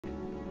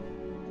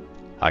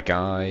Hi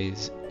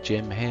guys,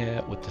 Jim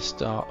here with the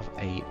start of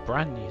a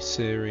brand new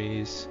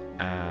series,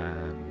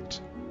 and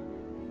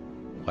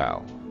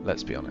well,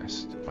 let's be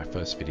honest, my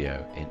first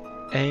video in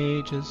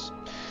ages.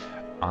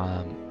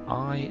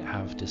 I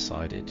have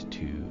decided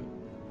to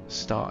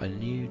start a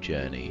new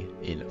journey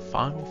in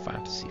Final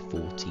Fantasy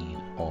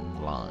XIV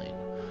Online.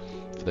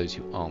 For those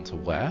who aren't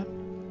aware,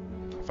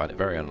 I find it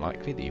very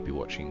unlikely that you'd be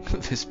watching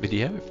this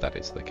video if that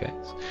is the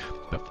case.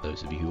 But for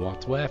those of you who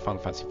aren't aware,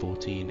 Final Fantasy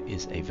XIV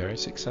is a very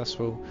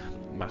successful,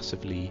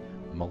 massively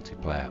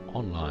multiplayer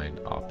online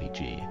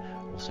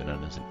RPG, also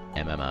known as an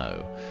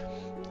MMO.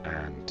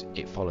 And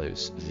it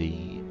follows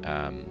the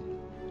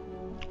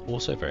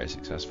also very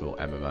successful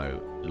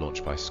MMO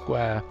launched by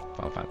Square,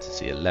 Final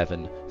Fantasy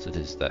XI. So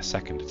this is their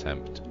second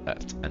attempt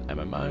at an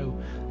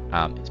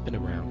MMO. It's been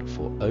around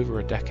for over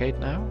a decade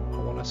now, I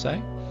want to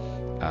say.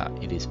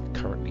 It is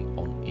currently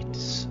on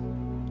its,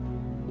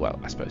 well,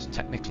 I suppose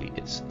technically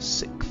its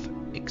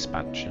 6th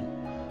expansion.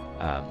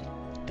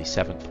 The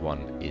 7th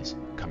one is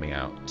coming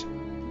out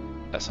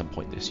at some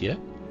point this year,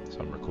 so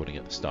I'm recording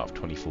at the start of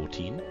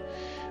 2014,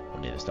 or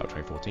near the start of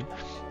 2014.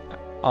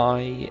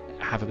 I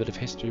have a bit of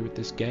history with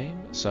this game,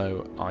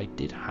 so I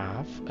did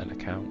have an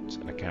account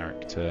and a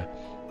character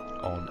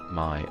on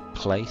my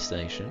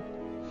PlayStation,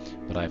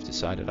 but I've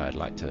decided I'd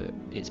like to,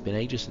 it's been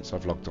ages since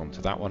I've logged on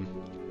to that one,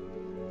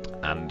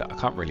 and I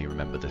can't really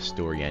remember the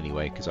story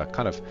anyway, because I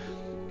kind of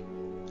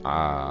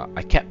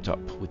I kept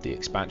up with the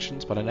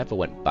expansions, but I never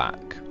went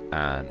back.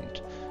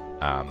 And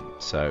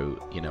so,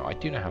 you know, I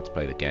do know how to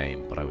play the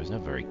game, but I was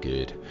never very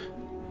good.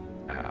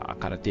 I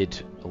kind of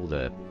did all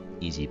the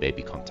easy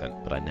baby content,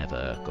 but I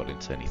never got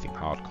into anything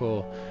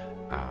hardcore.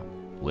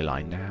 Will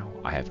I now?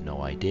 I have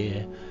no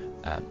idea.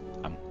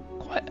 I'm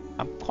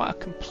quite a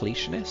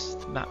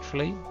completionist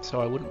naturally, so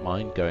I wouldn't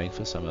mind going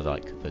for some of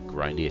like the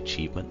grindy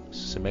achievements.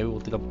 So maybe we'll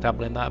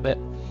dabble in that a bit.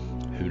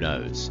 Who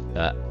knows?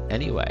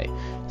 Anyway,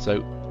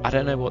 so I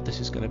don't know what this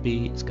is going to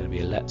be. It's going to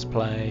be a let's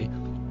play.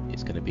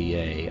 It's going to be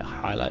a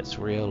highlights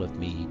reel of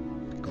me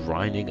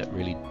grinding at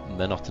really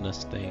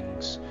monotonous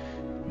things,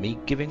 me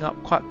giving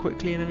up quite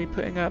quickly and only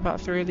putting out about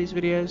 3 of these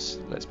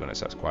videos. Let's be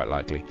honest, that's quite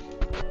likely.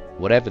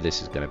 Whatever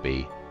this is going to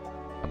be,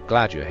 I'm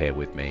glad you're here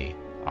with me.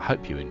 I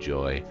hope you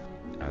enjoy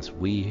as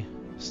we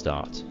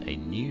start a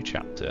new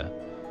chapter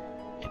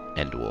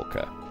in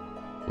Endwalker,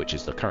 which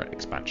is the current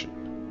expansion,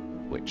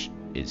 which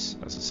is,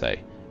 as I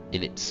say,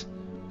 in its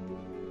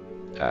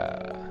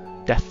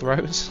death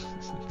throes.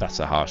 That's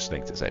a harsh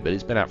thing to say, but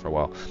it's been out for a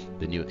while.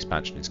 The new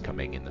expansion is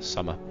coming in the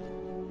summer.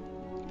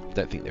 I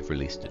don't think they've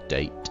released a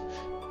date.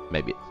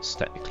 Maybe it's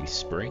technically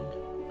spring.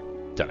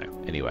 Don't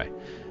know. Anyway,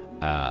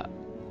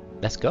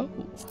 let's go.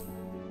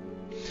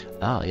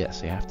 Ah,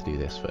 yes, you have to do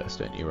this first,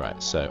 don't you?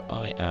 Right, so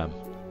I am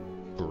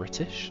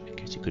British, in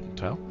case you couldn't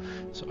tell.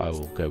 So I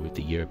will go with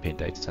the European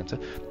Data Center.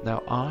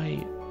 Now,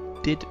 I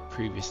did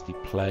previously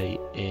play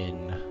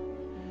in,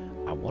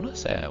 I want to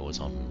say I was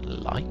on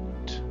Light,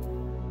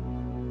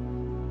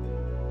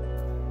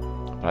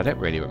 but I don't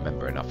really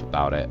remember enough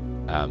about it.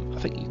 I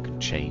think you can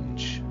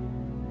change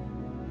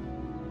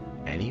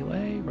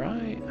anyway,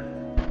 right?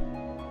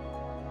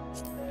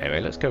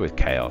 Anyway, let's go with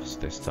Chaos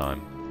this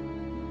time.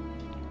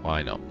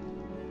 Why not?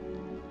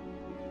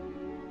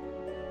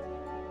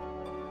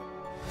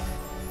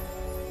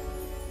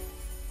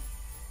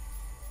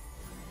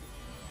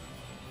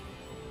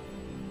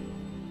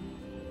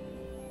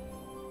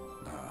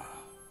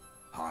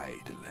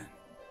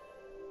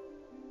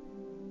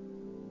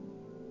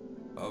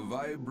 A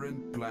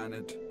vibrant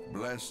planet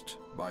blessed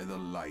by the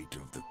light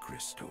of the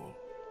crystal.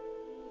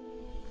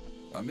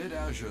 Amid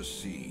azure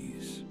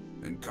seas,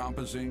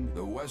 encompassing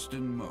the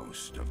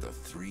westernmost of the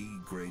 3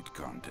 great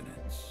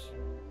continents,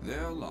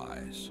 there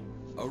lies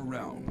a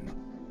realm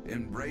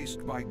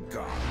embraced by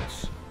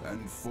gods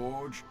and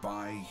forged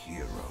by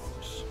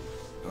heroes.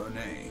 Her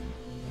name,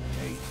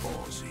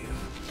 Eorzea.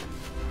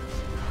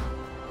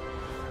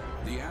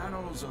 The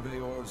annals of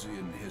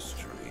Eorzean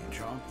history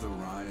chart the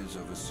rise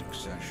of a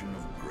succession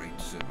of great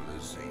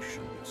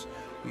civilizations,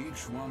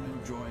 each one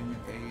enjoying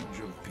an age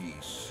of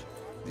peace,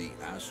 the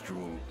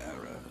Astral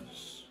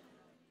Eras.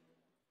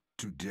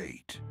 To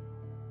date,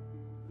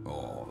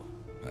 all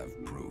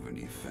have proven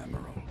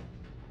ephemeral.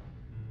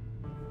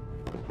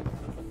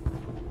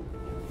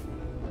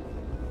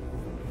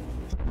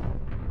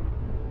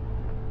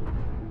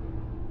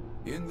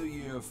 In the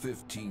year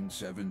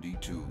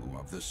 1572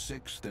 of the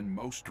 6th and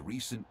most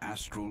recent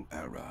Astral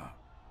Era,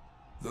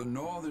 the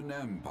Northern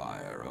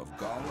Empire of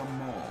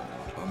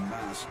Garlemald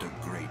amassed a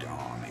great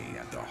army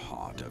at the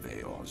heart of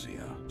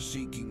Eorzea,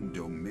 seeking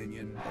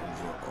dominion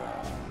over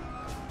all.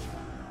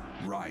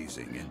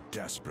 Rising in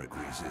desperate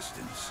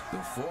resistance, the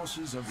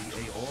forces of the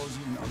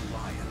Eorzean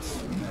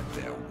Alliance met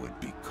their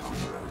would-be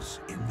conquerors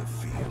in the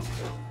field.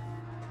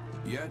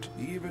 Yet,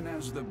 even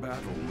as the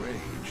battle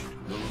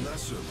raged, the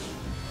lesser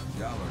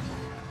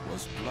Garlemald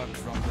was plucked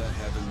from the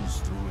heavens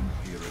through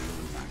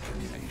imperial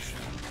machination.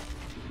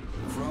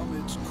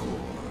 From its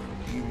core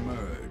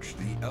emerged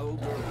the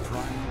elder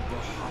primal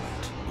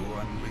Bahamut, who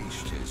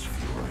unleashed his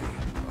fury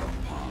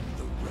upon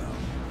the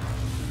realm.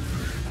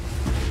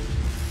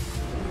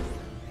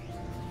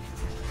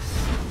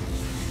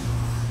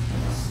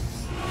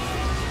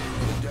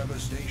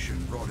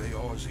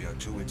 Eorzea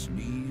to its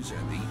knees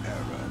and the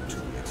era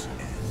to its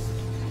end.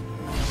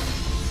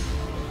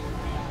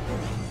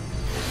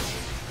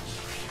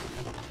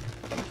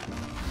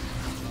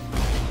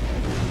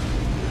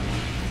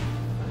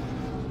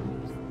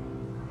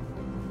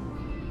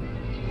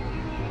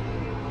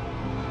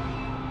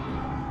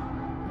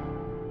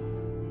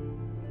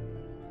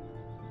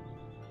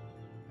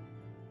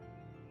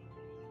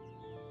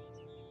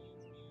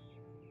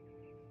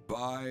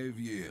 5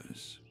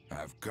 years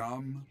have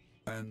come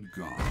and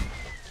gone.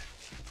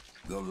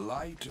 The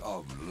light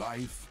of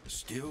life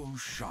still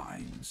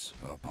shines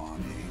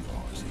upon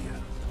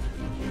Eorzea.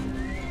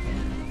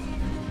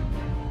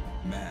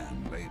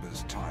 Man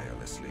labors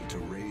tirelessly to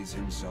raise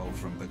himself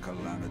from the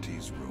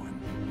calamity's ruin.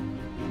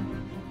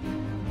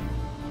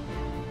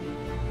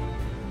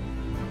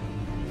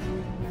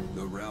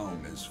 The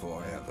realm is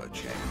forever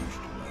changed,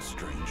 a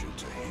stranger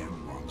to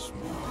him once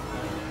more.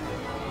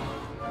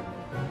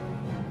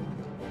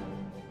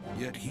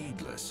 Yet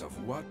heedless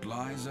of what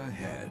lies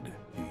ahead,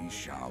 he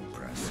shall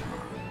press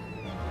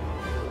on.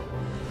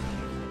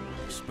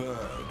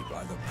 Spurred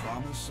by the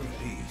promise of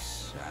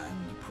peace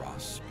and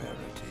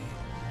prosperity.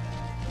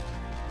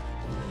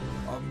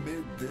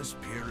 Amid this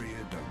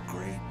period of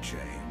great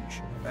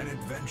change, an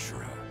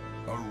adventurer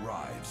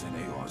arrives in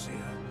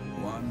Eorzea,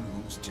 one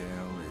whose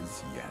tale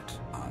is yet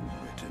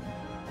unwritten.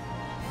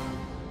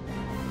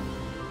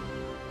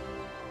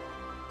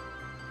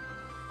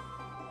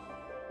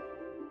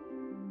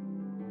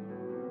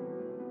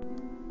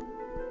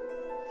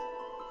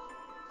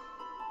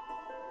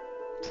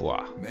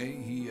 May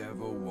he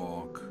ever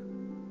walk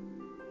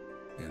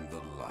in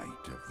the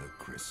light of the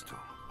crystal.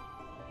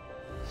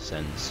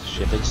 Sends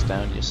shivers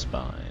down your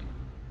spine.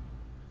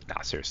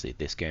 Nah, seriously,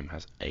 this game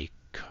has a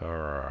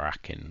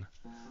cracking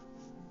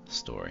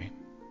story.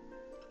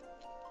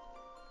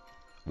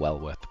 Well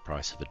worth the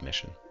price of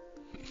admission.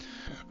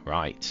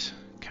 Right,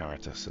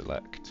 character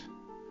select.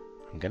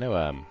 I'm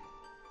gonna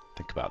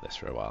think about this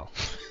for a while.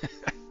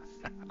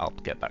 I'll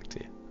get back to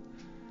you.